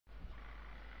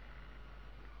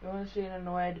You want to see an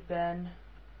annoyed Ben?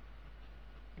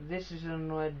 This is an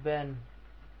annoyed Ben.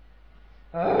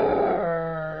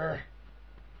 Arrgh.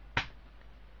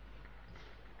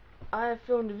 I have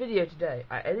filmed a video today.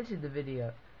 I edited the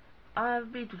video. I have a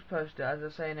Beatles poster, as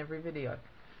I say in every video.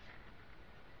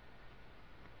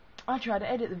 I try to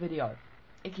edit the video.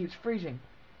 It keeps freezing.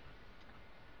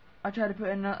 I try to put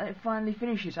in, it finally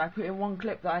finishes. I put in one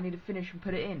clip that I need to finish and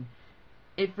put it in.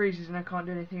 It freezes and I can't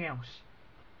do anything else.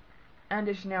 And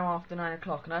it's now after 9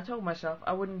 o'clock, and I told myself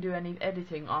I wouldn't do any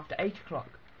editing after 8 o'clock.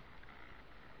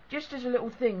 Just as a little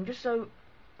thing, just so,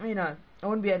 you know, I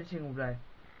wouldn't be editing all day.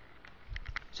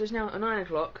 So it's now at 9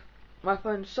 o'clock. My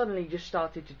phone suddenly just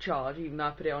started to charge, even though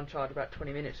I put it on charge about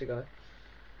 20 minutes ago.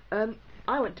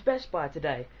 I went to Best Buy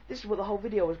today. This is what the whole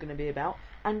video was going to be about,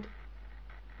 and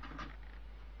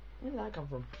where did that come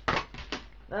from?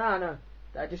 Ah, no,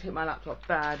 that just hit my laptop.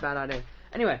 Bad idea.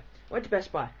 Anyway, went to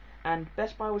Best Buy, and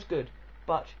Best Buy was good,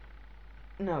 but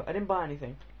no, I didn't buy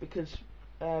anything because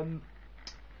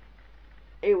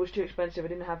it was too expensive. I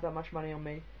didn't have that much money on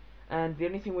me, and the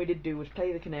only thing we did do was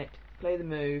play the Kinect, play the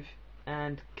Move,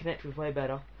 and Kinect was way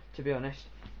better, to be honest.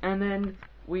 And then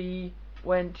we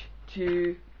went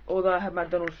to, although I had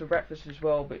McDonald's for breakfast as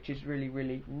well, which is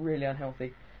really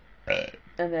unhealthy.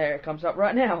 And there it comes up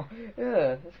right now.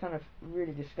 Ugh, that's kind of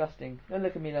really disgusting. Don't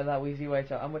look at me like that, Wheezy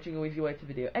Waiter. I'm watching a Wheezy Waiter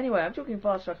video. Anyway, I'm talking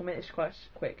fast, so I can make this quite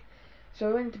quick. So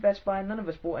we went to Best Buy. None of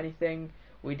us bought anything.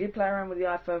 We did play around with the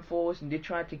iPhone 4s and did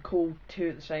try to call two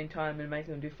at the same time and make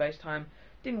them do FaceTime.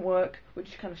 Didn't work, which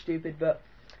is kind of stupid, but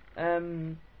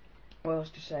what else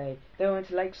to say? Then we went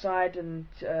to Lakeside, and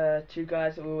two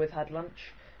guys that we were with had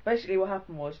lunch. Basically what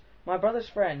happened was, my brother's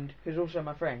friend, who's also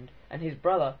my friend, and his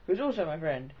brother, who's also my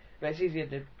friend, but it's easier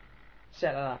to say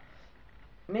it like that.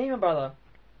 Me and my brother,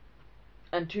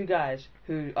 and two guys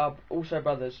who are also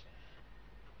brothers,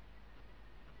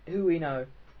 who we know,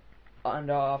 and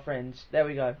are our friends. There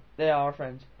we go. They are our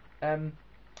friends.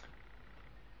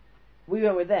 We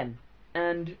went with them,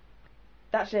 and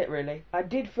that's it really. I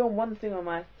did film one thing on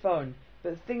my phone,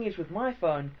 but the thing is with my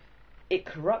phone, it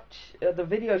corrupts. The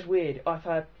video's weird.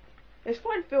 It's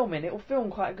fine filming. It will film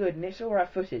quite good, and it's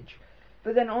alright footage.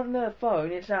 But then on the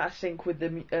phone, it's out of sync with the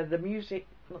music.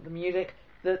 Not the music.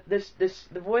 The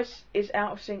voice is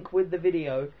out of sync with the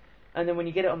video, and then when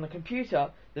you get it on the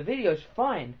computer, the video's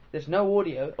fine. There's no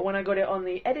audio. And when I got it on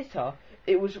the editor,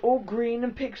 it was all green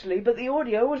and pixely, but the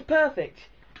audio was perfect.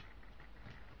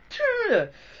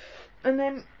 And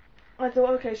then I thought,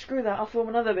 okay, screw that. I'll film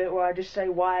another bit where I just say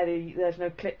why there's no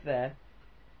clip there.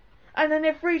 And then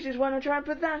it freezes when I try and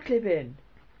put that clip in.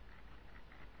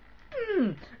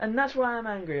 And that's why I'm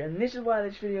angry. And this is why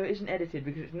this video isn't edited,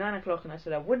 because it's 9 o'clock and I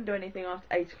said I wouldn't do anything after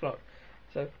 8 o'clock.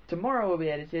 So tomorrow will be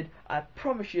edited. I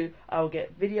promise you I will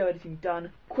get video editing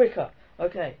done quicker.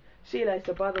 Okay, see you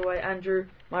later. By the way, Andrew,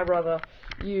 my brother,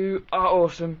 you are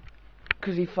awesome,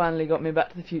 because he finally got me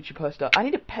Back to the Future poster. I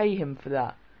need to pay him for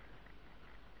that.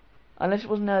 Unless it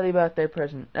was an early birthday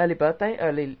present.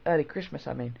 Early Christmas,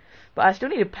 I mean. But I still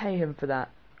need to pay him for that.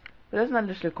 But doesn't that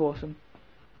just look awesome?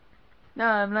 No,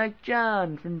 I'm like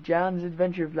John from John's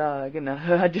Adventure Vlog. And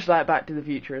I just like Back to the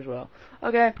Future as well.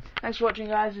 Okay, thanks for watching,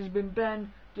 guys. This has been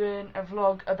Ben doing a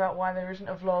vlog about why there isn't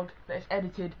a vlog that is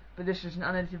edited. But this is an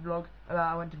unedited vlog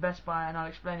about I went to Best Buy, and I'll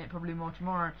explain it probably more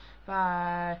tomorrow.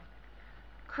 Bye.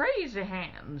 Crazy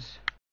hands.